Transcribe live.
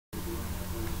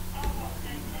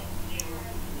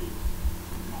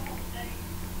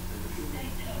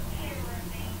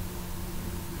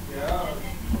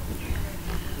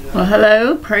Well,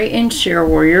 hello, pray and share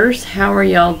warriors. How are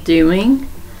y'all doing?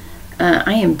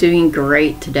 I am doing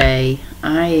great today.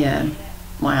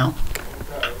 Wow.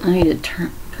 I need to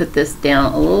put this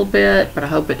down a little bit, but I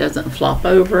hope it doesn't flop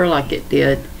over like it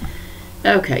did.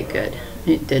 Okay, good.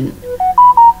 It didn't.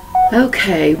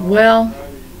 Okay, well,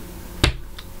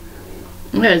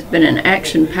 it has been an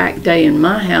action-packed day in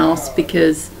my house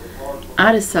because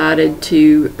I decided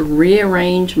to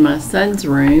rearrange my son's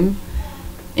room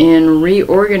and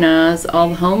reorganize all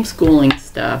the homeschooling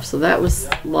stuff. So that was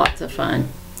lots of fun.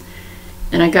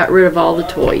 And I got rid of all the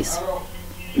toys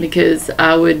because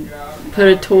I would put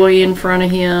a toy in front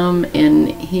of him and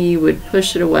he would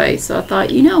push it away. So I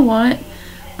thought, you know what?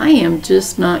 I am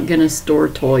just not going to store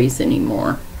toys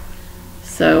anymore.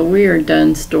 So we are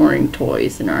done storing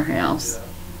toys in our house.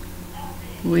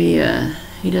 He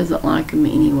doesn't like them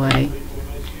anyway.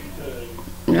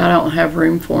 I don't have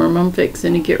room for them. I'm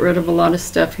fixing to get rid of a lot of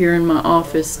stuff here in my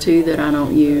office too that I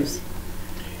don't use.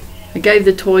 I gave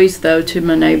the toys though to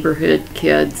my neighborhood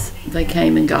kids. They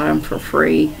came and got them for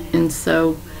free, and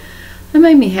so that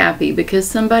made me happy because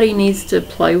somebody needs to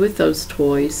play with those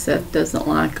toys. Seth doesn't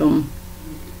like them.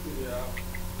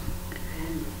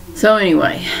 So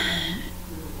anyway,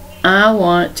 I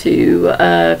want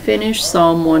to finish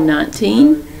Psalm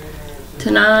 119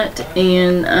 tonight,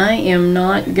 and I am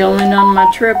not going on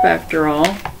my trip after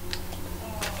all.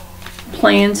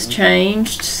 Plans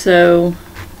changed, so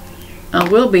I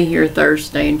will be here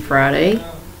Thursday and Friday,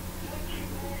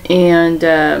 and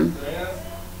I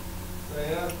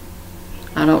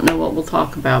don't know what we'll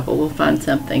talk about, but we'll find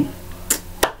something.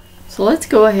 So let's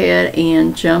go ahead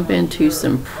and jump into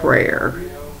some prayer,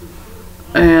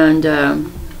 and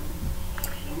then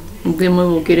we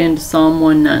will get into Psalm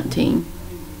 119.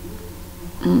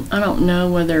 I don't know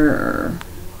whether,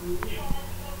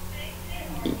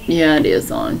 yeah, it is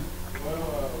on.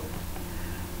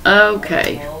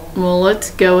 Okay, well, let's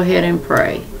go ahead and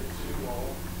pray.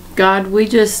 God, we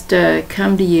just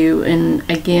come to you, and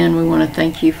again, we want to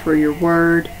thank you for your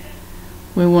word.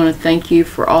 We want to thank you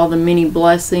for all the many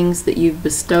blessings that you've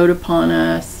bestowed upon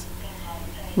us.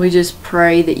 We just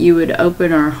pray that you would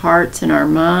open our hearts and our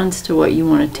minds to what you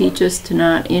want to teach us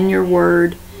tonight in your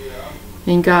word.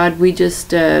 And God, we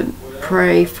just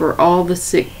pray for all the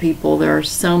sick people. There are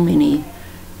so many.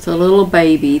 It's a little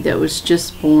baby that was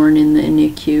just born in the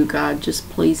NICU. God, just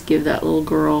please give that little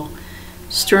girl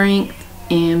strength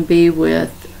and be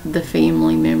with the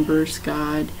family members,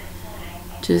 God.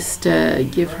 Just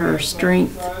give her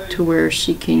strength to where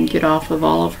she can get off of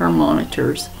all of her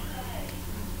monitors.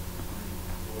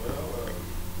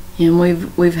 And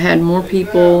we've had more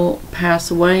people pass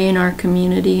away in our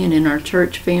community and in our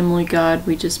church family. God,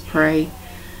 we just pray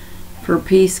for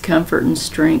peace, comfort, and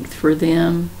strength for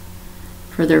them,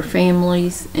 for their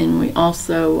families. And we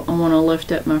also, I want to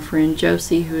lift up my friend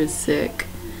Josie, who is sick,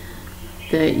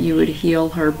 that you would heal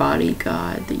her body,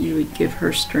 God, that you would give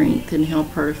her strength and help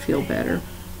her to feel better.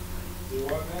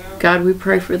 God, we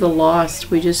pray for the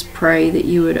lost. We just pray that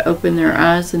you would open their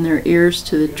eyes and their ears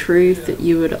to the truth, that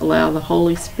you would allow the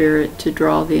Holy Spirit to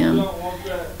draw them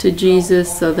to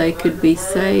Jesus so they could be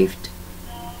saved.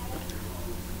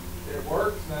 It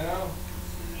works now.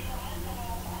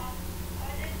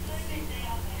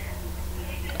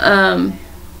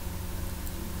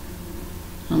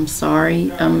 I'm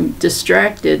sorry. I'm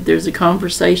distracted. There's a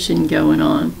conversation going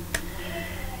on.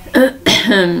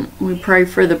 We pray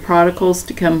for the prodigals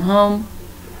to come home.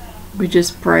 We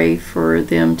just pray for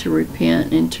them to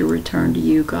repent and to return to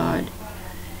you, God.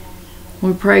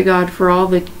 We pray, God, for all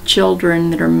the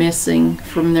children that are missing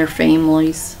from their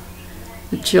families,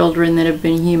 the children that have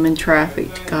been human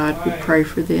trafficked, God. We pray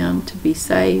for them to be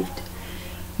saved.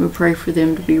 We pray for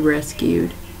them to be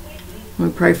rescued. We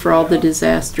pray for all the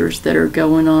disasters that are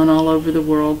going on all over the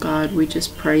world, God. We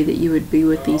just pray that you would be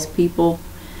with these people.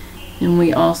 And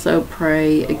we also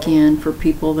pray again for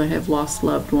people that have lost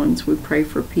loved ones. We pray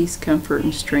for peace, comfort,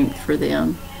 and strength for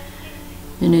them.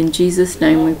 And in Jesus'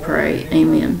 name we pray.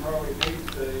 Amen.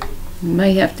 I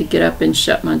may have to get up and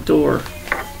shut my door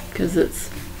because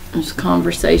this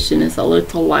conversation is a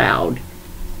little loud.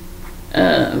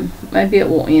 Maybe it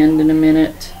will end in a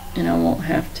minute and I won't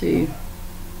have to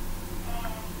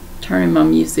turn my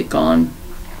music on.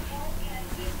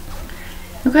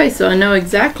 Okay, so I know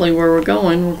exactly where we're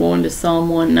going. We're going to Psalm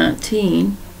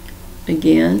 119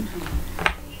 again.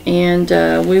 And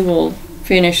we will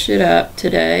finish it up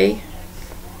today.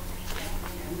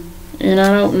 And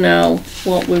I don't know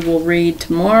what we will read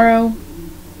tomorrow.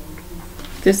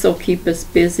 This will keep us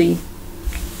busy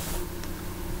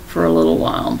for a little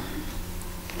while.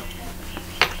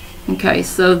 Okay,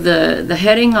 so the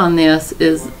heading on this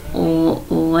is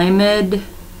Lamed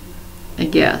I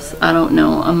guess. I don't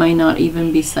know. I may not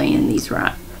even be saying these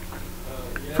right.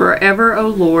 Forever, O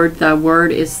Lord, thy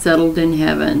word is settled in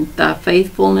heaven. Thy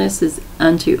faithfulness is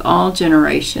unto all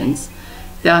generations.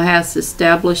 Thou hast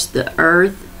established the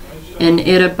earth, and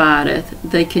it abideth.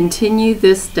 They continue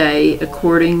this day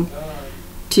according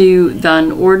to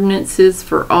thine ordinances,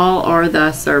 for all are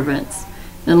thy servants.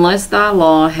 Unless thy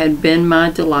law had been my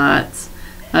delights,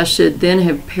 I should then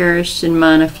have perished in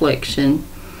mine affliction.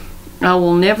 I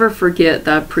will never forget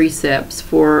thy precepts,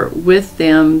 for with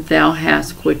them thou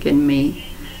hast quickened me.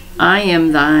 I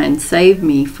am thine, save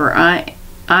me, for I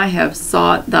have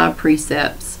sought thy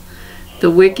precepts. The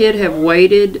wicked have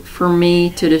waited for me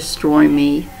to destroy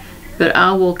me, but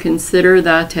I will consider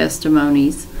thy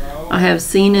testimonies. I have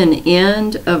seen an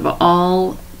end of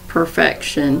all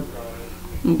perfection,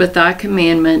 but thy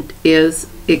commandment is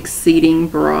exceeding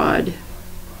broad.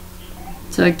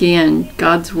 So again,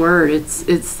 God's word,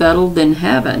 it's settled in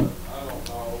heaven.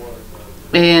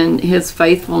 And his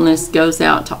faithfulness goes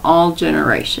out to all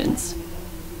generations.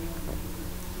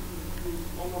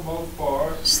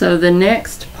 So the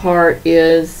next part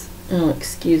is, oh,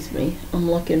 excuse me,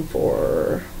 I'm looking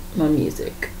for my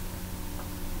music.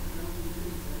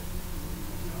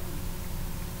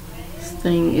 This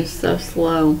thing is so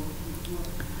slow.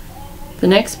 The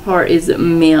next part is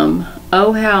Mem.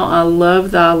 Oh, how I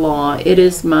love thy law. It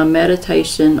is my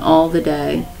meditation all the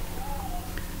day.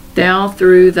 Thou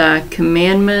through thy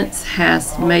commandments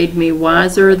hast made me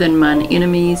wiser than mine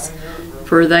enemies,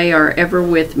 for they are ever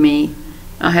with me.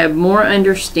 I have more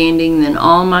understanding than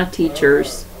all my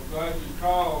teachers.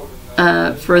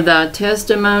 For thy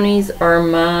testimonies are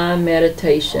my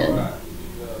meditation.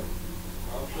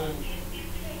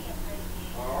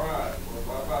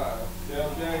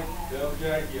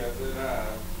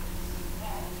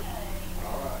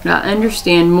 I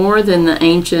understand more than the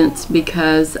ancients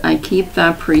because I keep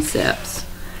thy precepts.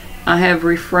 I have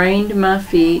refrained my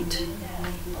feet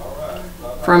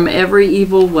from every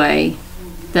evil way,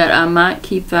 that I might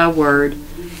keep thy word.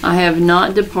 I have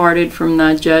not departed from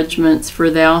thy judgments, for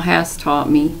thou hast taught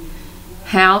me.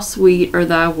 How sweet are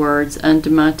thy words unto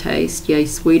my taste, yea,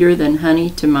 sweeter than honey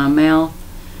to my mouth.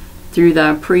 Through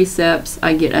thy precepts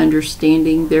I get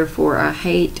understanding, therefore I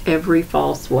hate every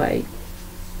false way.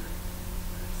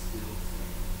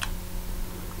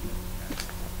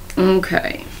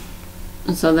 Okay,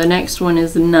 so the next one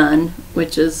is none,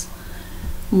 which is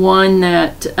one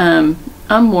that I'm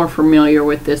more familiar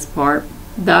with this part.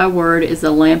 Thy word is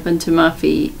a lamp unto my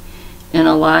feet and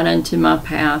a light unto my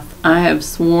path. I have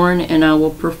sworn and I will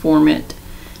perform it,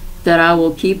 that I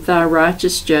will keep thy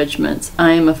righteous judgments.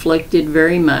 I am afflicted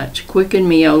very much. Quicken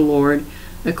me, O Lord,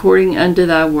 according unto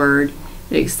thy word.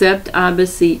 Accept, I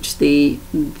beseech thee,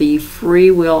 the free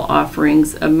will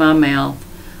offerings of my mouth,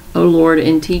 O Lord,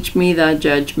 and teach me thy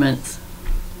judgments.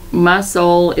 My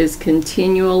soul is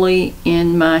continually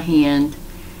in my hand,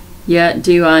 yet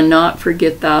do I not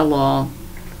forget thy law.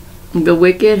 The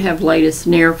wicked have laid a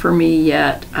snare for me,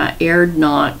 yet I erred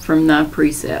not from thy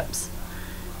precepts.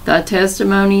 Thy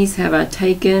testimonies have I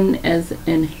taken as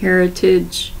an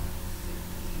heritage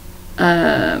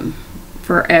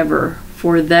forever,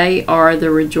 for they are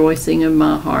the rejoicing of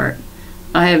my heart.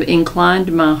 I have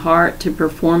inclined my heart to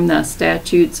perform thy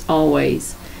statutes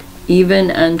always, even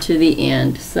unto the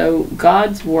end. So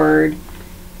God's word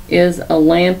is a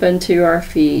lamp unto our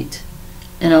feet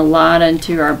and a light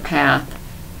unto our path.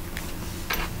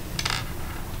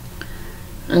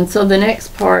 And so the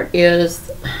next part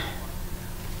is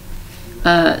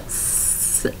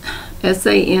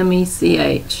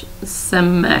S-A-M-E-C-H,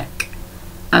 Samech,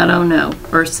 I don't know,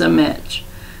 or Samech.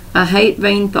 I hate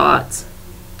vain thoughts,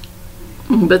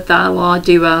 but thy law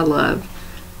do I love.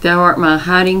 Thou art my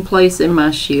hiding place and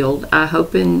my shield. I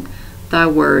hope in thy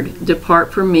word.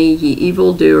 Depart from me, ye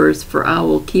evildoers, for I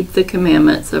will keep the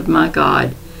commandments of my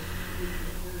God.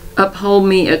 Uphold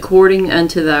me according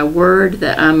unto thy word,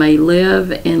 that I may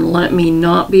live, and let me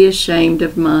not be ashamed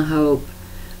of my hope.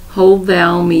 Hold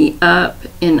thou me up,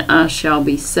 and I shall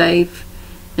be safe,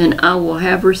 and I will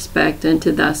have respect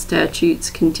unto thy statutes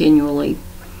continually.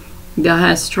 Thou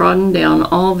hast trodden down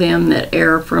all them that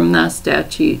err from thy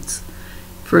statutes,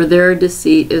 for their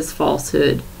deceit is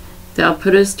falsehood. Thou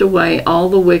puttest away all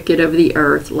the wicked of the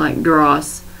earth like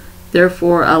dross.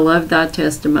 Therefore I love thy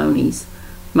testimonies.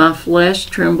 My flesh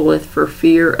trembleth for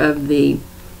fear of thee,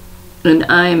 and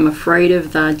I am afraid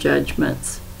of thy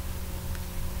judgments.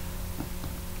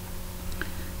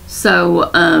 So,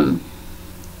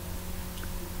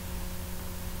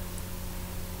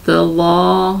 the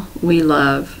law we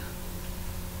love.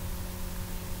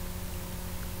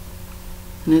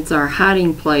 And it's our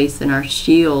hiding place and our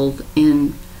shield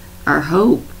and our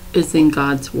hope is in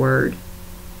God's Word.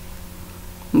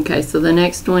 Okay, so the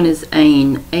next one is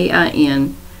Ain,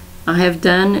 A-I-N. I have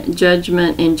done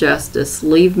judgment and justice.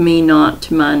 Leave me not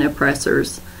to mine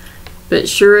oppressors, but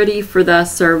surety for thy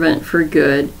servant for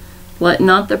good. Let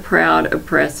not the proud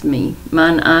oppress me.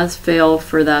 Mine eyes fail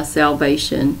for thy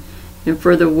salvation, and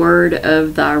for the word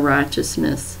of thy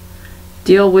righteousness.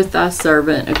 Deal with thy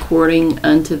servant according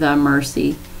unto thy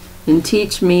mercy, and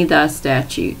teach me thy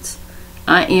statutes.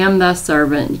 I am thy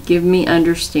servant. Give me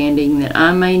understanding, that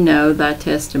I may know thy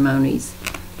testimonies.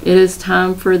 It is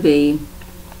time for thee,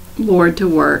 Lord, to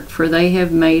work, for they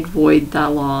have made void thy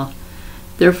law.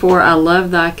 Therefore I love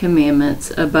thy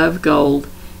commandments above gold,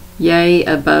 yea,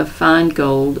 above fine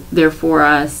gold. Therefore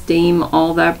I esteem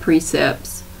all thy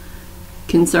precepts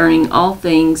concerning all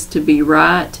things to be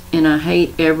right, and I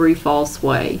hate every false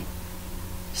way.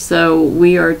 So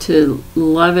we are to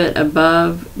love it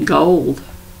above gold.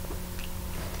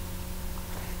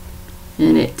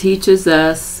 And it teaches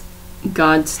us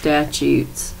God's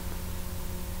statutes.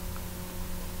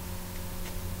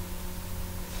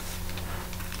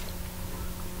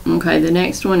 Okay, the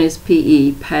next one is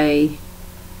P-E, pay,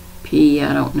 P,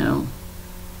 I don't know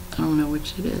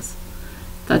which it is.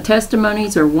 Thy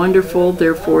testimonies are wonderful,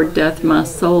 therefore doth my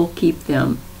soul keep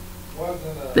them.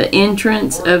 The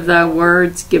entrance of thy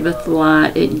words giveth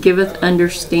light, it giveth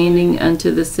understanding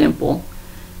unto the simple.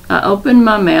 I opened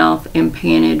my mouth and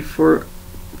panted, for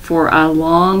I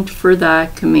longed for thy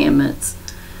commandments.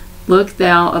 Look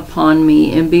thou upon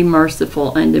me, and be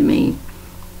merciful unto me,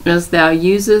 as thou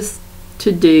usest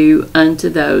to do unto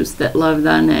those that love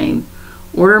thy name.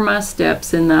 Order my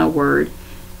steps in thy word,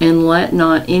 and let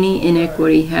not any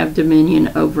iniquity have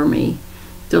dominion over me.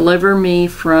 Deliver me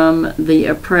from the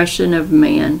oppression of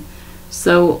man.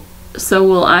 So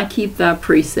will I keep thy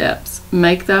precepts.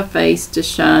 Make thy face to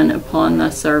shine upon thy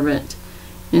servant,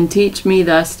 and teach me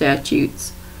thy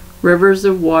statutes. Rivers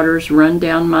of waters run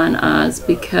down mine eyes,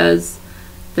 because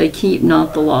they keep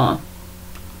not the law.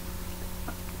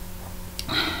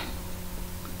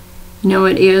 You know,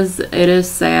 it is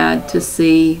sad to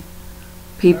see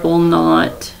people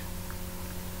not,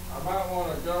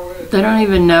 they don't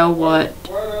even know what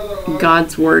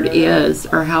God's Word is,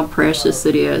 or how precious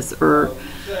it is, or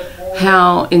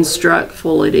how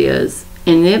instructful it is.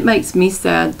 And it makes me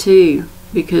sad too,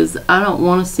 because I don't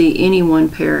want to see anyone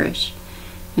perish.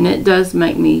 And it does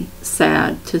make me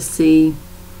sad to see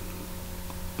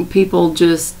people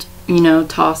just,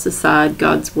 toss aside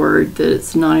God's Word, that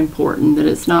it's not important, that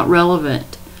it's not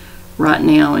relevant right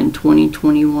now in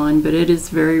 2021, but it is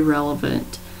very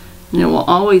relevant. And it will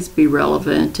always be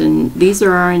relevant, and these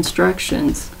are our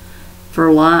instructions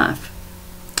for life.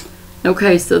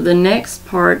 Okay, so the next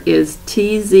part is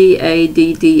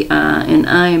T-Z-A-D-D-I, and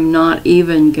I am not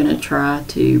even going to try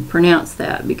to pronounce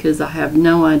that, because I have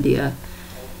no idea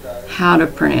how to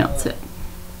pronounce it.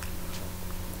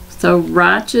 So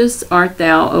righteous art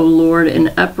thou, O Lord,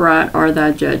 and upright are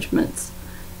thy judgments.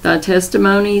 Thy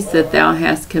testimonies that thou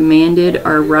hast commanded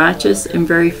are righteous and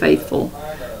very faithful.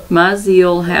 My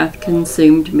zeal hath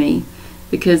consumed me,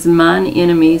 because mine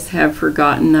enemies have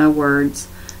forgotten thy words.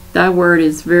 Thy word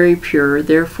is very pure,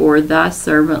 therefore thy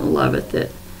servant loveth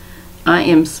it. I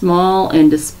am small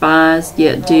and despised,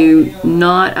 yet do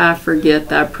not I forget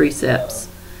thy precepts.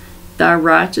 Thy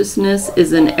righteousness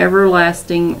is an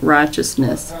everlasting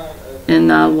righteousness, and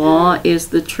thy law is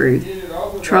the truth.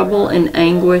 Trouble and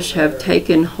anguish have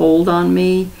taken hold on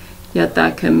me, yet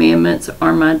thy commandments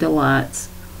are my delights.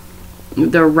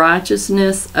 The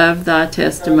righteousness of thy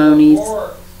testimonies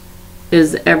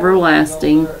is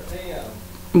everlasting.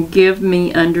 Give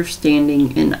me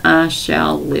understanding, and I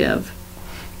shall live.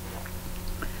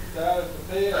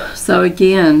 So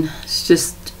again, it's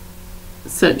just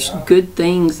such good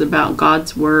things about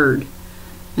God's Word,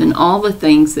 and all the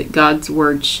things that God's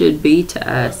Word should be to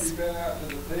us.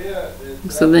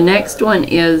 So the next one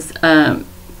is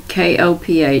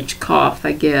K-O-P-H, cough,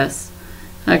 I guess.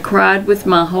 I cried with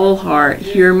my whole heart,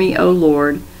 hear me, O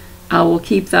Lord, I will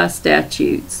keep thy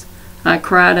statutes. I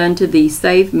cried unto thee,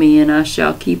 save me, and I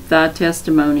shall keep thy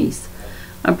testimonies.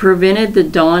 I prevented the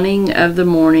dawning of the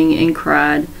morning and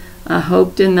cried, I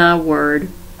hoped in thy word.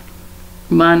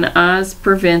 Mine eyes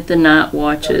prevent the night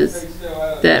watches,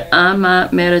 that I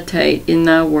might meditate in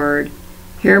thy word.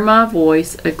 Hear my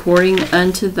voice according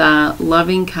unto thy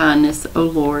loving kindness, O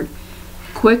Lord.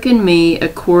 Quicken me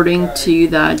according to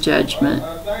thy judgment.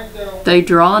 They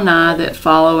draw nigh that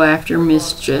follow after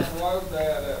mischief.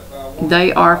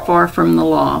 They are far from the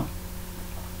law.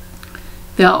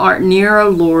 Thou art near, O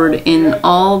Lord, and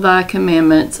all thy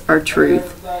commandments are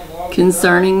truth.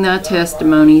 Concerning thy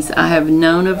testimonies I have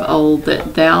known of old,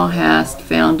 that thou hast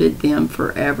founded them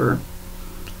forever.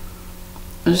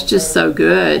 It's just so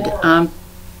good. I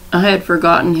had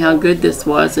forgotten how good this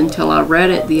was until I read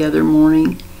it the other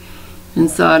morning, and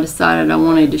so I decided I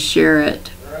wanted to share it.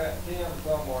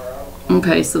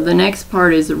 Okay, so the next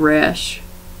part is resh,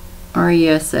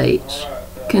 R-E-S-H.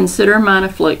 Consider mine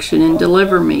affliction and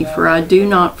deliver me, for I do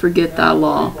not forget thy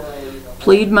law.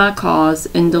 Plead my cause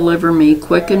and deliver me,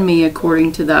 quicken me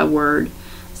according to thy word.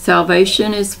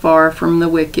 Salvation is far from the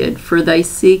wicked, for they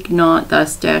seek not thy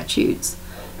statutes.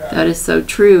 That is so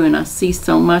true, and I see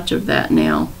so much of that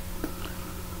now.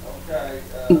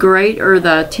 Great are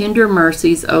thy tender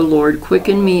mercies, O Lord,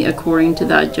 quicken me according to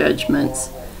thy judgments.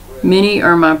 Many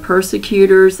are my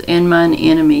persecutors and mine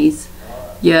enemies,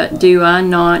 yet do I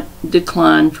not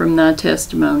decline from thy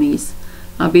testimonies.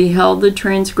 I beheld the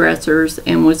transgressors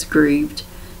and was grieved,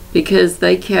 because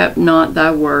they kept not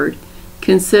thy word.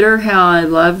 Consider how I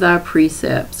love thy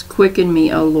precepts. Quicken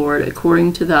me, O Lord,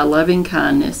 according to thy loving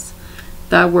kindness.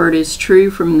 Thy word is true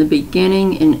from the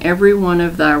beginning, and every one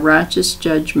of thy righteous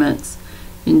judgments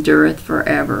endureth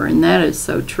forever. And that is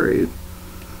so true.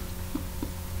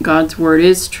 God's word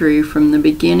is true from the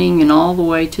beginning and all the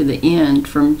way to the end,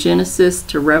 from Genesis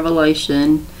to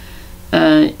Revelation.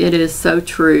 It is so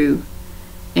true.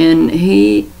 And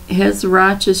his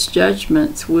righteous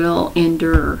judgments will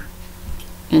endure.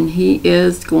 And he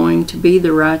is going to be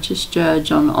the righteous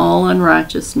judge on all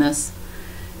unrighteousness.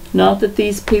 Not that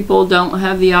these people don't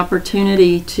have the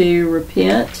opportunity to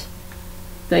repent.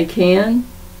 They can.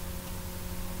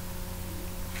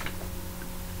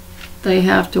 They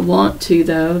have to want to,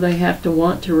 though. They have to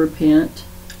want to repent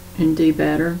and do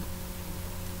better.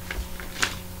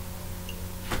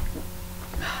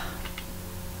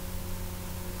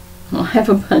 I have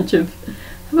a bunch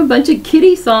of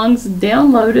kitty songs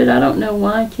downloaded. I don't know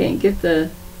why I can't get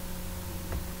the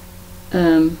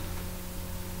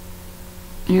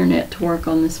internet to work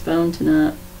on this phone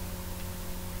tonight.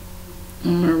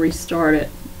 I'm going to restart it.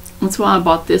 That's why I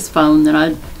bought this phone that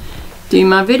I do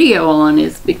my video on,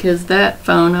 is because that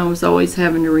phone I was always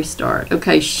having to restart.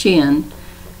 Okay, Shin,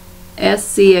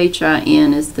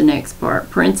 S-C-H-I-N is the next part.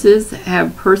 Princes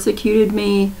have persecuted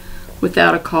me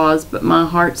without a cause, but my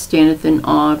heart standeth in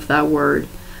awe of thy word.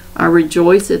 I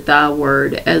rejoice at thy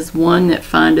word, as one that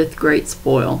findeth great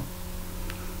spoil.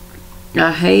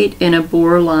 I hate and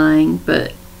abhor lying,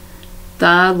 but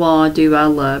thy law do I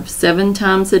love. 7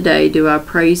 times a day do I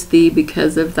praise thee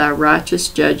because of thy righteous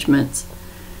judgments.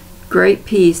 Great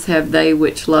peace have they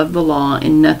which love the law,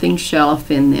 and nothing shall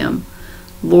offend them.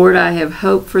 Lord, I have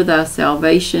hoped for thy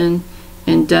salvation,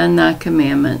 and done thy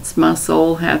commandments. My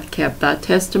soul hath kept thy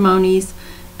testimonies,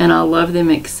 and I love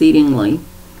them exceedingly.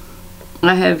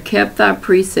 I have kept thy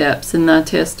precepts and thy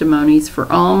testimonies,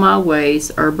 for all my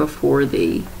ways are before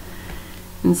thee.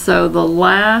 And so the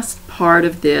last part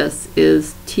of this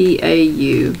is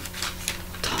T-A-U,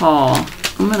 Taw.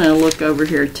 I'm going to look over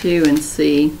here too and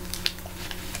see.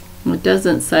 It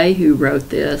doesn't say who wrote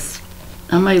this.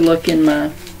 I may look in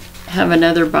my, I have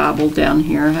another Bible down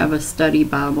here. I have a study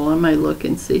Bible. I may look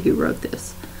and see who wrote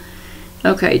this.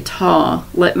 Okay, Taw.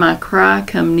 Let my cry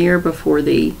come near before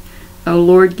thee. O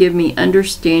Lord, give me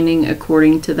understanding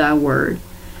according to thy word.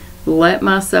 Let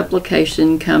my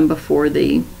supplication come before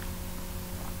thee.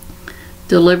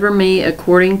 Deliver me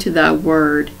according to thy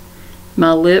word.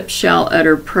 My lips shall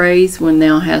utter praise when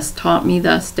thou hast taught me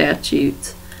thy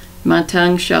statutes. My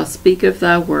tongue shall speak of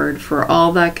thy word, for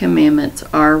all thy commandments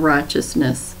are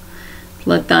righteousness.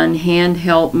 Let thine hand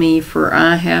help me, for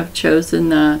I have chosen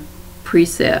thy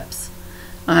precepts.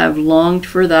 I have longed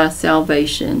for thy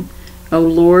salvation, O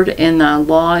Lord, and thy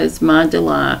law is my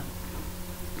delight.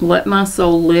 Let my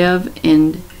soul live,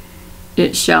 and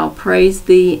it shall praise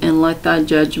thee, and let thy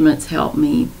judgments help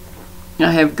me.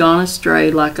 I have gone astray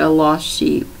like a lost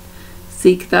sheep.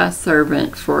 Seek thy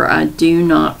servant, for I do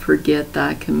not forget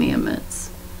thy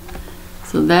commandments.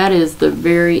 So that is the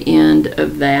very end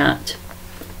of that.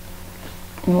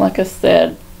 And like I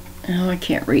said, oh, I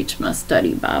can't reach my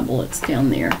study Bible. It's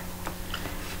down there.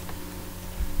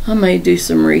 I may do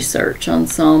some research on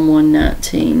Psalm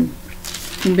 119.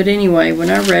 But anyway, when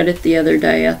I read it the other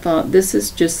day, I thought, this is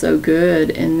just so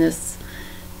good, and this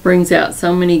brings out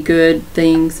so many good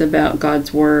things about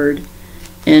God's Word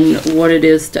and what it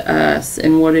is to us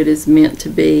and what it is meant to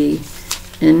be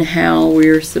and how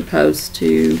we're supposed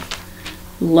to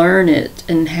learn it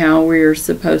and how we're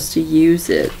supposed to use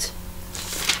it.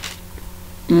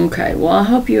 Okay, well, I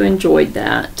hope you enjoyed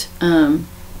that.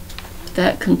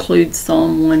 That concludes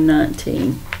Psalm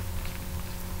 119.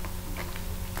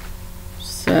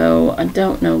 So I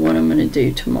don't know what I'm going to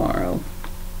do tomorrow.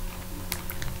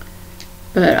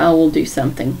 But I will do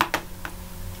something.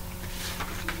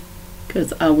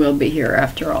 Because I will be here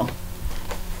after all.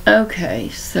 Okay,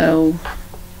 so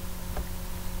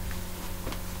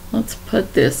let's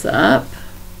put this up.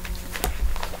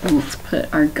 And let's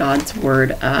put our God's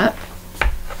Word up.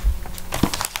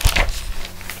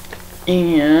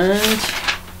 And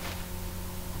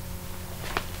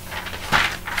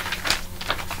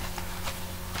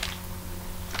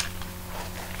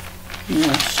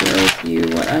I'll share with you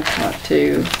what I talked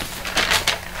to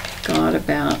God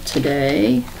about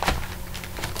today.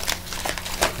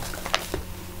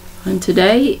 And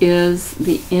today is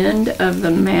the end of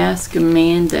the mask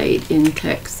mandate in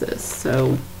Texas.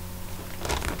 So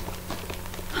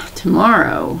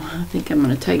tomorrow, I think I'm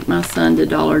going to take my son to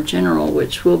Dollar General,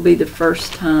 which will be the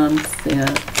first time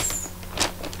since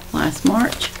last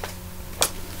March.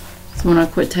 So when I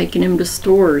quit taking him to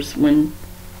stores when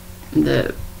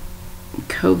the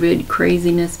COVID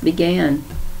craziness began.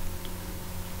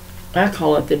 I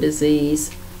call it the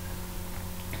disease.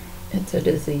 It's a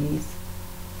disease.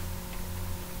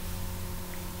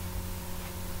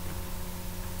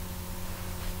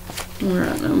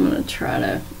 Alright, I'm going to try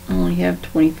to only have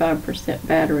 25%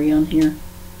 battery on here.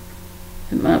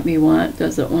 It might be why it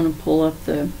doesn't want to pull up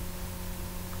the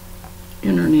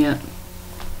internet.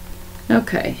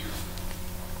 Okay.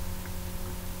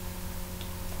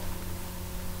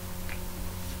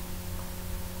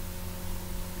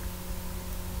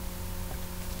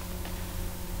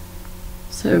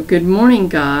 So, good morning,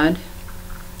 God.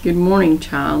 Good morning,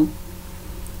 child.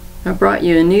 I brought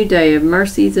you a new day of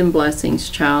mercies and blessings,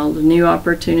 child. New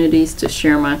opportunities to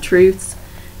share my truths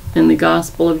and the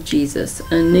gospel of Jesus.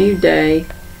 A new day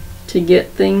to get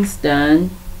things done.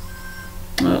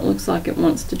 Well, it looks like it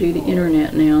wants to do the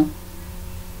internet now.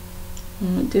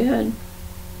 Well, it did.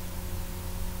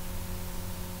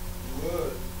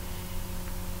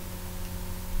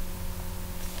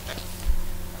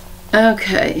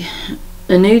 Okay.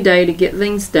 A new day to get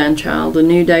things done, child. A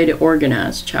new day to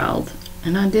organize, child.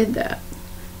 And I did that.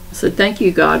 So thank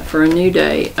you, God, for a new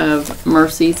day of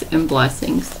mercies and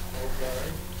blessings.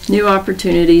 New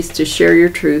opportunities to share your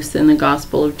truths in the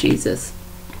gospel of Jesus.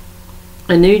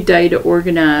 A new day to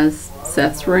organize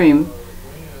Seth's room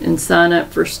and sign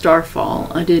up for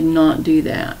Starfall. I did not do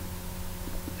that,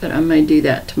 but I may do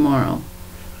that tomorrow.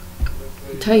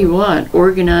 I'll tell you what,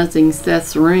 organizing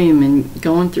Seth's room and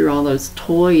going through all those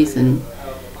toys and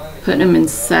putting them in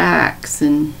sacks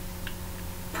and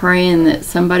praying that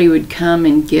somebody would come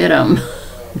and get them.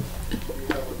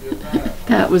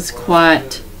 That was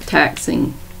quite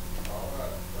taxing.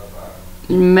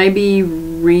 Maybe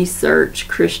research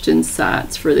Christian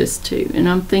sites for this too. And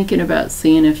I'm thinking about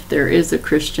seeing if there is a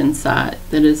Christian site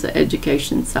that is an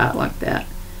education site like that.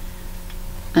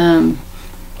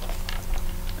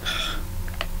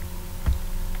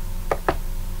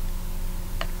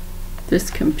 This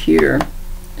computer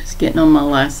is getting on my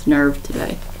last nerve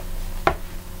today.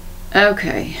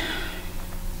 Okay.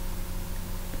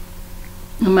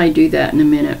 I may do that in a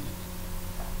minute.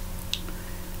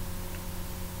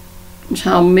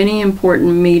 Child, many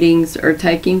important meetings are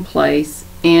taking place,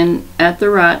 and at the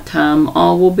right time,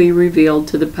 all will be revealed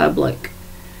to the public.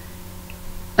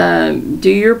 Do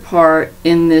your part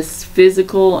in this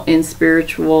physical and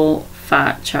spiritual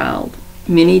fight, child.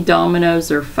 Many dominoes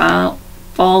are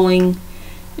falling,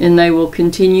 and they will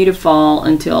continue to fall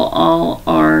until all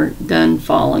are done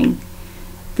falling.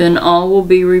 Then all will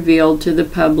be revealed to the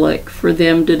public for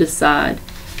them to decide.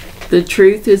 The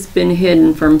truth has been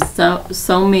hidden from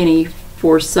so many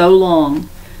for so long.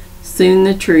 Soon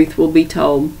the truth will be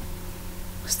told.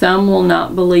 Some will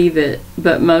not believe it,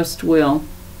 but most will.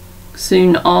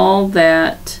 Soon all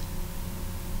that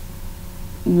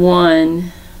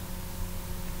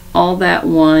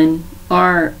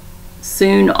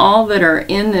are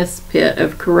in this pit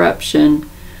of corruption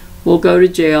will go to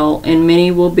jail, and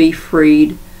many will be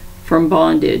freed from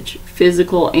bondage,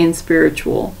 physical and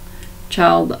spiritual.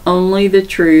 Child, only the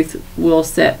truth will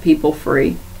set people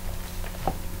free.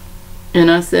 And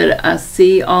I said, I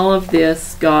see all of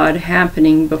this, God,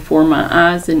 happening before my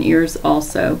eyes and ears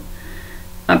also.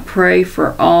 I pray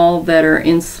for all that are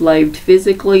enslaved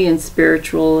physically and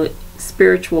spiritually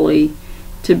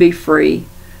to be free.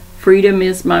 Freedom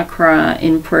is my cry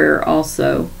in prayer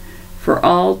also, for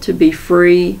all to be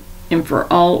free and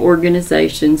for all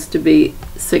organizations to be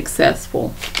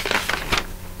successful.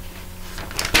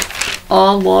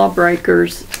 All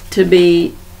lawbreakers to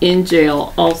be in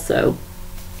jail also.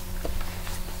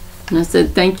 And I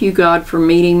said, thank you, God, for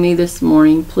meeting me this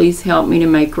morning. Please help me to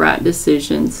make right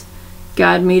decisions.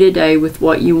 Guide me today with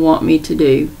what you want me to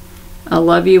do. I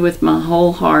love you with my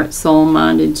whole heart, soul,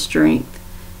 mind, and strength.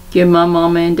 Give my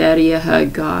mama and daddy a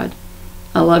hug, God.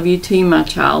 I love you too, my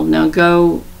child. Now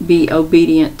go be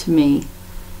obedient to me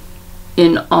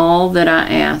in all that I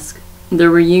ask. The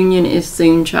reunion is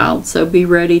soon, child, so be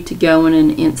ready to go in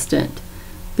an instant.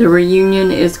 The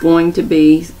reunion is going to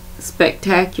be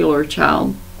spectacular,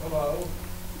 child.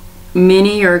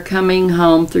 Many are coming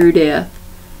home through death,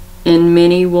 and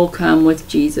many will come with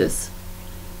Jesus.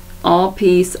 All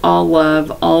peace, all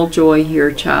love, all joy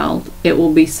here, child. It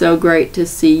will be so great to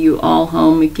see you all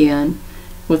home again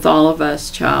with all of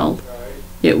us, child.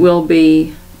 It will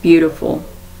be beautiful.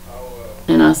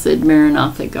 And I said,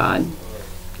 Maranatha, God.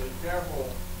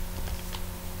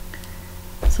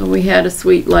 So we had a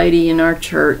sweet lady in our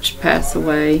church pass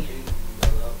away,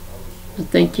 I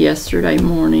think yesterday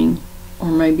morning, or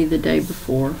maybe the day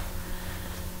before.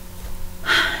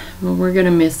 Well, we're going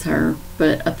to miss her,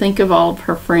 but I think of all of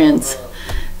her friends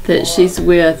that she's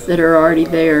with that are already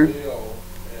there.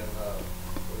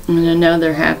 And I know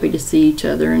they're happy to see each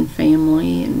other and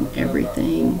family and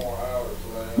everything.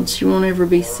 And she won't ever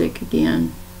be sick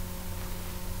again.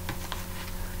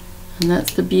 And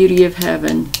that's the beauty of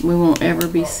heaven. We won't ever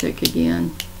be sick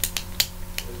again.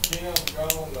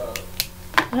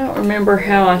 I don't remember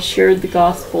how I shared the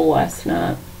gospel last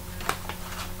night.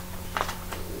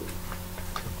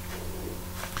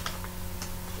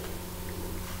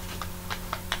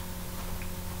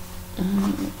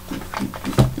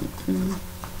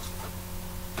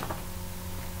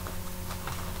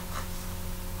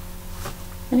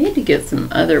 I need to get some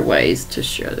other ways to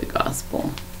share the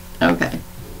gospel. Okay.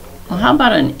 Well, how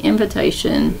about an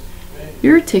invitation?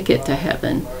 Your ticket to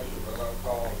heaven.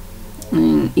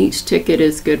 And each ticket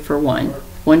is good for one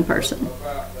person.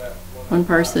 One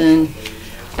person.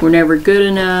 We're never good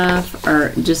enough, or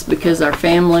just because our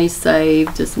family's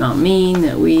saved does not mean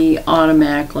that we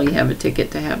automatically have a ticket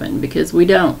to heaven, because we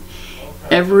don't.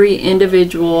 Every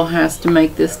individual has to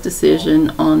make this decision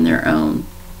on their own.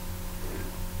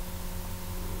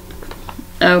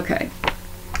 Okay.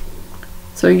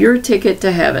 So your ticket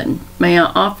to heaven. May I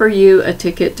offer you a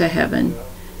ticket to heaven?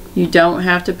 You don't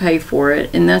have to pay for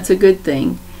it, and that's a good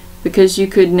thing, because you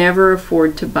could never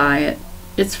afford to buy it.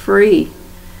 It's free,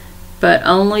 but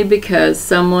only because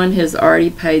someone has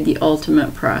already paid the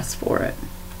ultimate price for it.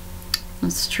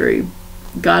 That's true.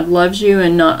 God loves you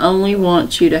and not only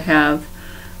wants you to have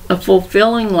a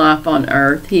fulfilling life on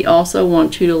earth, He also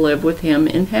wants you to live with Him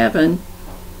in heaven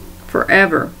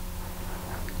forever.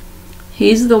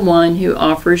 He's the one who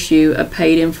offers you a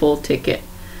paid in full ticket.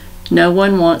 No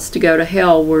one wants to go to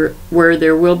hell where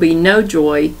there will be no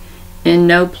joy and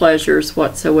no pleasures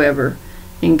whatsoever.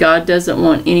 And God doesn't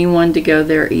want anyone to go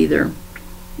there either.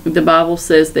 The Bible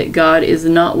says that God is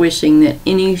not wishing that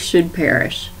any should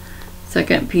perish.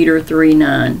 2 Peter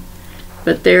 3:9.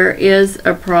 But there is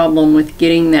a problem with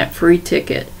getting that free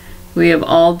ticket. We have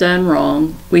all done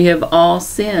wrong. We have all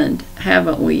sinned,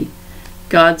 haven't we?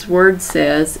 God's word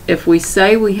says, if we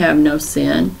say we have no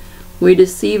sin, we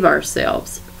deceive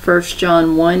ourselves. 1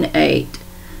 John 1:8.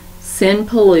 Sin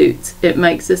pollutes. It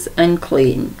makes us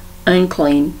unclean,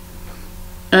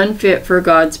 unfit for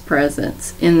God's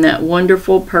presence in that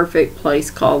wonderful, perfect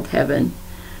place called heaven.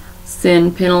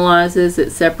 Sin penalizes.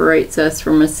 It separates us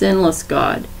from a sinless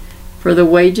God. For the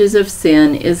wages of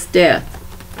sin is death.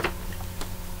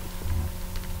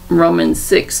 Romans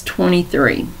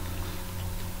 6:23.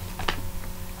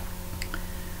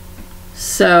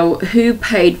 So, who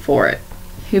paid for it?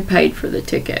 Who paid for the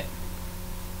ticket?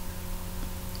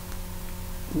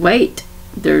 Wait,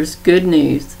 there's good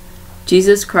news.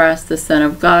 Jesus Christ, the Son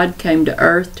of God, came to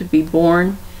earth to be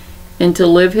born and to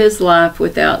live His life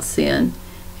without sin.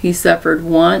 He suffered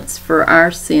once for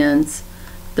our sins,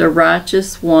 the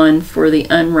righteous one for the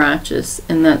unrighteous,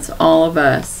 and that's all of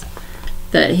us,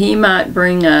 that He might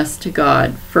bring us to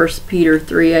God. 1 Peter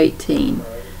 3:18.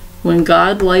 When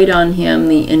God laid on Him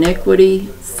the iniquity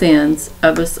sins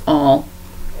of us all.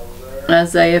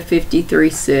 Isaiah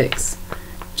 53:6.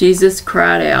 Jesus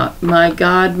cried out, my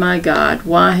God,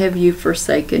 why have you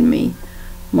forsaken me?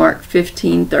 Mark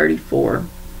 15:34.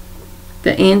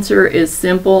 The answer is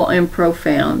simple and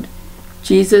profound.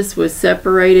 Jesus was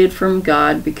separated from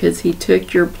God because He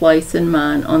took your place and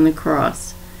mine on the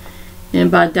cross. And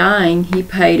by dying, He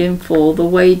paid in full the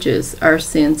wages our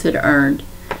sins had earned.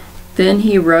 Then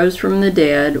He rose from the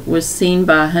dead, was seen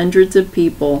by hundreds of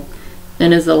people,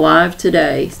 and is alive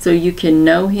today, so you can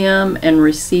know Him and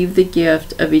receive the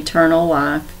gift of eternal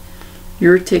life,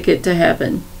 your ticket to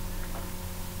heaven.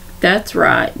 That's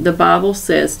right. The Bible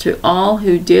says to all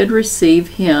who did receive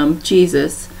Him,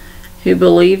 Jesus, who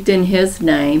believed in His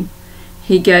name,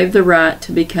 He gave the right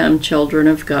to become children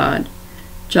of God.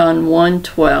 John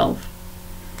 1:12.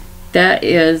 That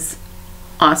is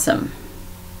awesome.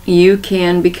 You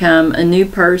can become a new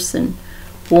person,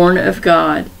 born of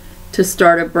God, to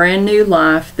start a brand new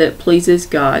life that pleases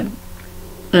God.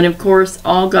 And of course,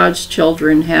 all God's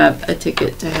children have a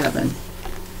ticket to heaven.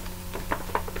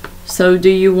 So do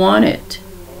you want it?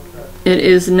 It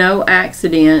is no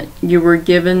accident you were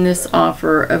given this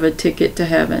offer of a ticket to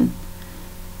heaven.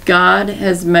 God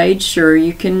has made sure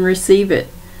you can receive it.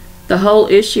 The whole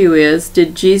issue is,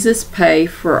 did Jesus pay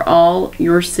for all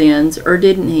your sins or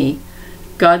didn't he?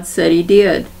 God said he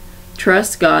did.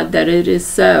 Trust God that it is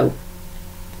so.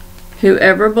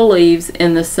 Whoever believes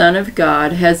in the Son of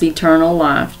God has eternal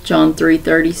life. John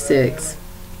 3:36.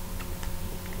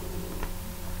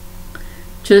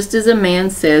 Just as a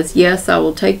man says, yes, I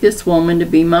will take this woman to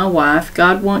be my wife,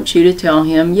 God wants you to tell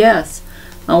him, yes,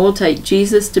 I will take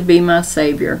Jesus to be my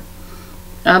Savior.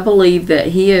 I believe that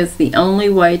he is the only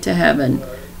way to heaven.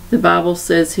 The Bible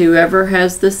says whoever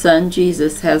has the Son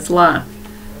Jesus has life.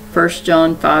 1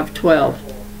 John 5:12.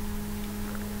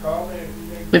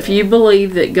 If you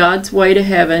believe that God's way to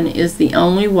heaven is the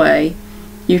only way,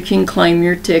 you can claim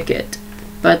your ticket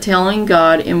by telling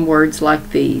God in words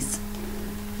like these.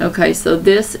 Okay, so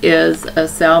this is a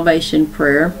salvation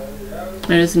prayer.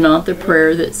 It is not the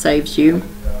prayer that saves you.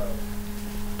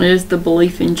 It is the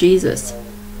belief in Jesus.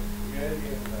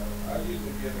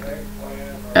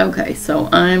 Okay, so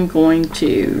I'm going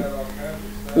to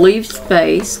leave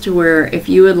space to where if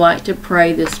you would like to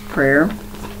pray this prayer,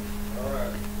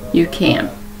 you can.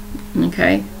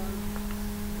 Okay?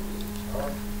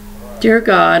 Dear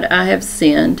God, I have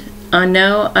sinned. I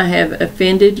know I have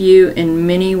offended you in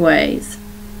many ways.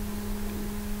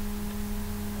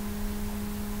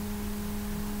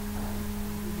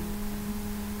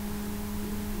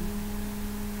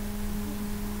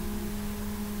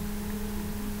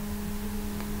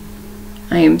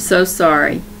 I am so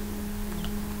sorry.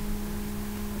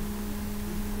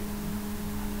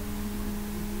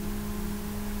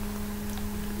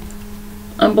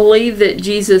 I believe that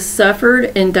Jesus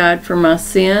suffered and died for my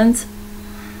sins,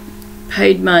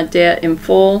 paid my debt in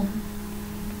full,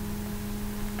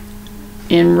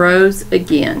 and rose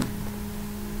again.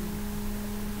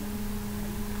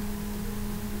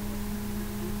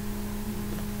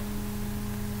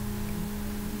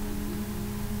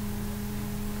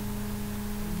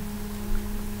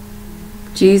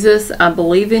 Jesus, I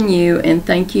believe in you and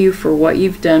thank you for what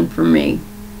you've done for me.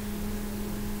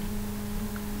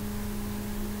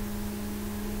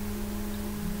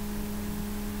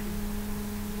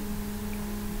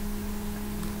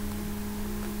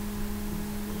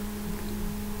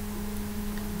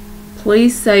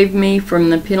 Please save me from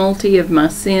the penalty of my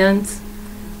sins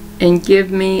and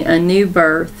give me a new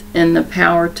birth and the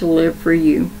power to live for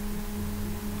you.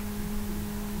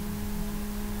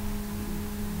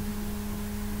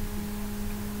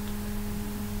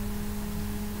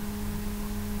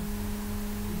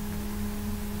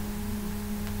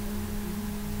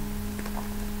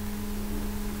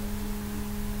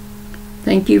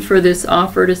 Thank you for this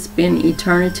offer to spend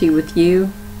eternity with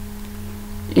you.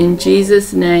 In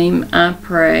Jesus' name I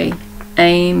pray.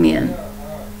 Amen.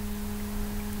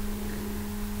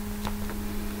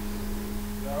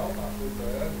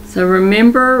 So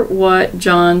remember what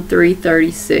John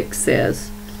 3:36 says.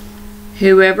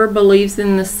 Whoever believes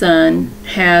in the Son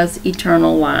has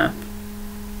eternal life.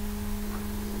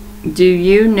 Do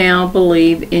you now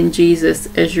believe in Jesus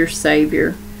as your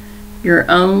Savior, your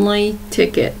only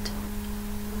ticket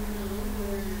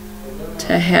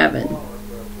to heaven?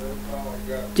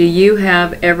 Do you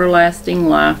have everlasting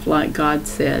life like God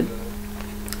said?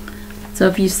 So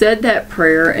if you said that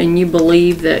prayer and you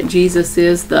believe that Jesus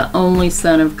is the only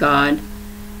Son of God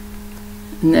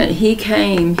and that he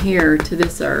came here to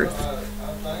this earth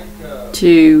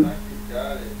to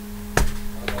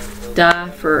die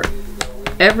for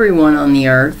everyone on the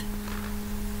earth,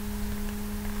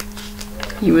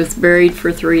 he was buried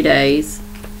for 3 days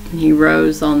and he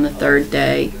rose on the 3rd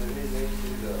day.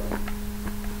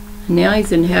 Now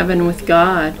he's in heaven with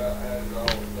God.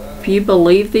 If you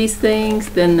believe these things,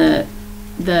 then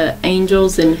the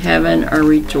angels in heaven are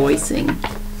rejoicing.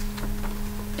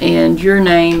 And your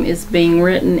name is being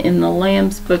written in the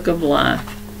Lamb's Book of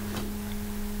Life.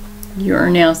 You are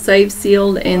now saved,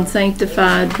 sealed, and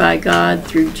sanctified by God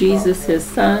through Jesus, his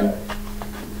Son.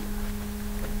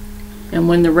 And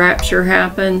when the rapture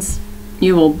happens,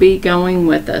 you will be going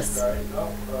with us.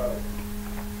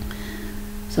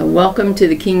 So welcome to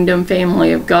the Kingdom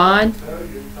family of God.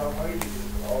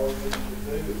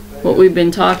 What we've been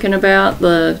talking about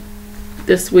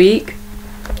this week,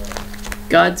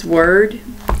 God's Word,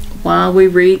 while we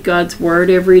read God's Word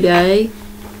every day.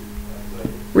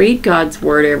 Read God's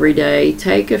Word every day.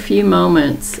 Take a few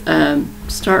moments.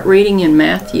 Start reading in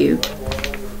Matthew.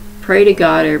 Pray to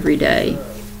God every day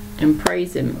and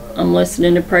praise Him. I'm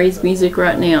listening to praise music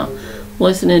right now.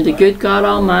 Listening to Good God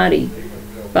Almighty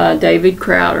by David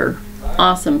Crowder.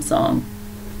 Awesome song.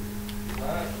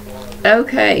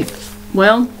 Okay,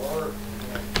 well,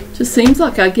 just seems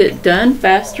like I get done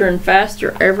faster and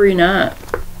faster every night.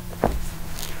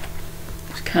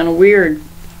 It's kind of weird.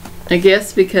 I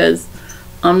guess because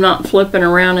I'm not flipping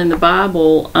around in the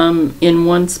Bible, I'm in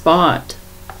one spot.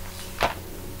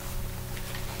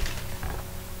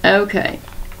 Okay,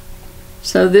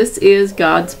 so this is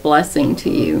God's blessing to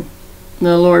you.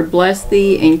 The Lord bless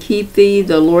thee and keep thee.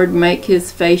 The Lord make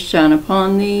His face shine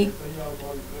upon thee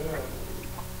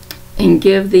and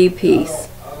give thee peace.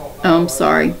 Oh, I'm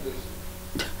sorry.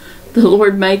 The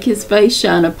Lord make His face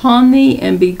shine upon thee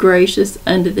and be gracious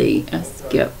unto thee. I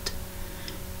skipped.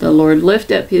 The Lord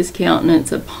lift up His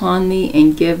countenance upon thee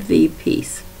and give thee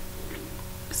peace.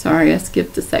 Sorry, I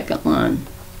skipped the second line.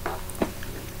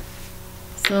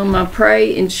 So my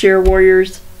pray and share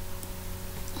warriors,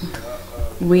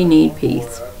 we need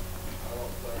peace.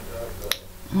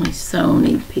 We so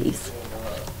need peace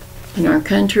in our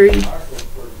country.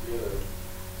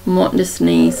 I'm wanting to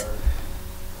sneeze.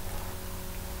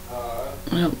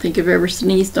 I don't think I've ever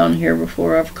sneezed on here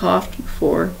before. I've coughed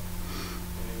before.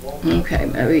 Okay,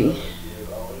 maybe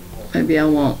I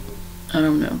won't. I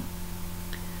don't know.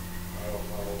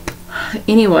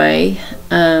 Anyway,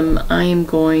 I am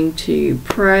going to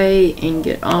pray and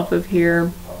get off of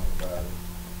here.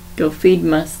 Go feed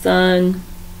my son.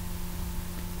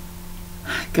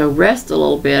 Go rest a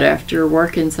little bit after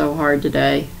working so hard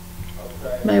today.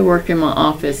 May work in my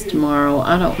office tomorrow.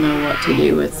 I don't know what to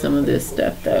do with some of this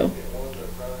stuff though.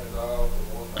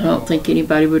 I don't think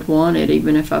anybody would want it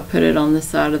even if I put it on the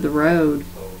side of the road.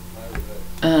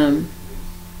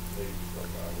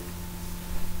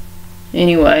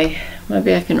 Anyway,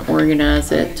 maybe I can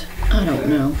organize it. I don't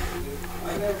know.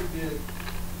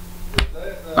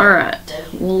 Alright,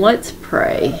 well, let's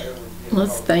pray.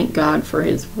 Let's thank God for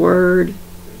His Word.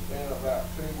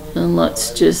 And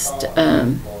let's just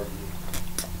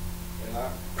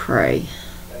pray.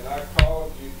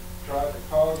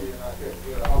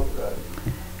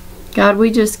 God,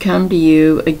 we just come to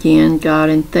you again, God,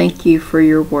 and thank you for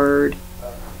your Word.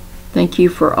 Thank you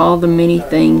for all the many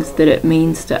things that it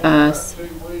means to us.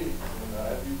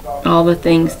 All the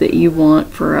things that you want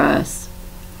for us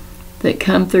that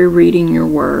come through reading your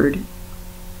Word.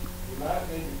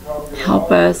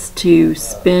 Help us to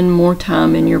spend more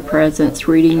time in your presence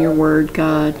reading your Word,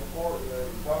 God.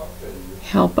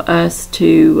 Help us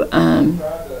to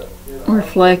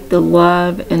reflect the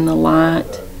love and the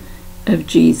light of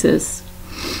Jesus.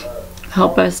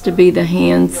 Help us to be the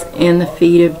hands and the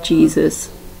feet of Jesus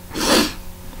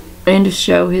and to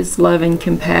show His love and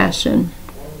compassion.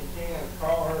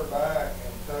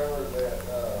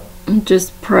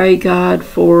 Just pray, God,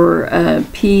 for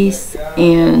peace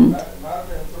and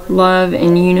love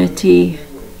and unity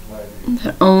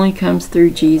that only comes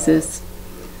through Jesus.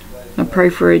 I pray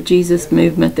for a Jesus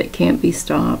movement that can't be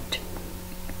stopped.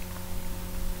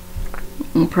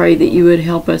 And pray that you would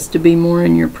help us to be more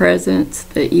in your presence,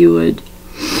 that you would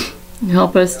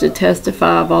help us to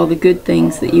testify of all the good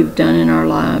things that you've done in our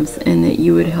lives, and that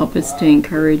you would help us to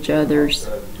encourage others.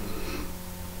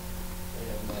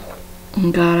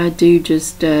 And God, I do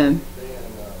just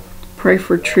pray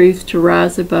for truth to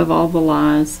rise above all the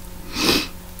lies.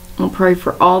 I pray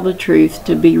for all the truth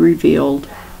to be revealed.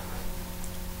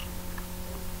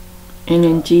 And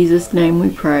in Jesus' name we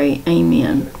pray,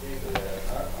 amen.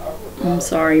 I'm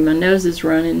sorry, my nose is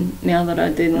running now that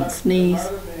I didn't sneeze.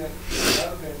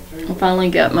 I finally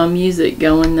got my music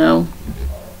going though.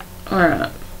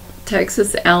 Alright,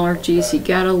 Texas allergies, you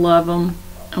gotta love them.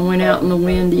 I went out in the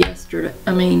wind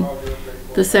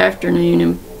this afternoon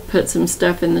and put some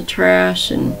stuff in the trash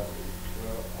and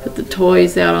put the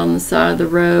toys out on the side of the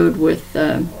road with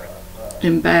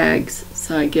in bags.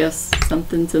 So I guess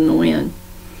something's in the wind.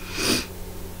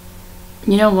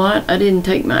 You know what? I didn't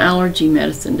take my allergy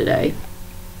medicine today.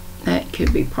 That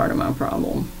could be part of my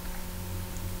problem.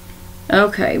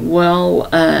 Okay, well,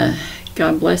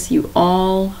 God bless you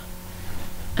all.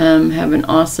 Have an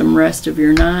awesome rest of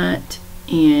your night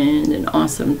and an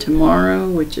awesome tomorrow,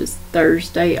 which is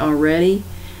Thursday already.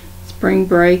 Spring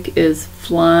break is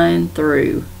flying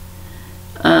through.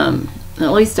 At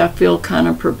least I feel kind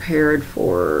of prepared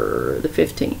for the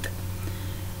 15th.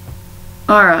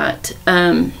 Alright,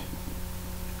 my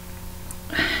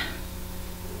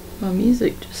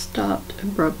music just stopped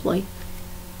abruptly.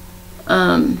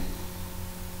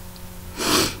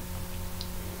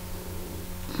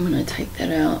 I'm going to take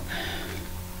that out.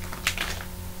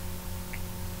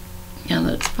 Now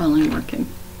that it's finally working.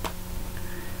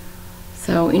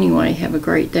 So anyway, have a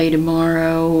great day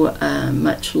tomorrow.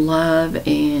 Much love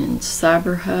and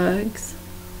cyber hugs.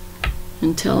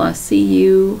 Until I see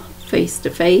you face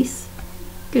to face,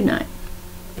 good night.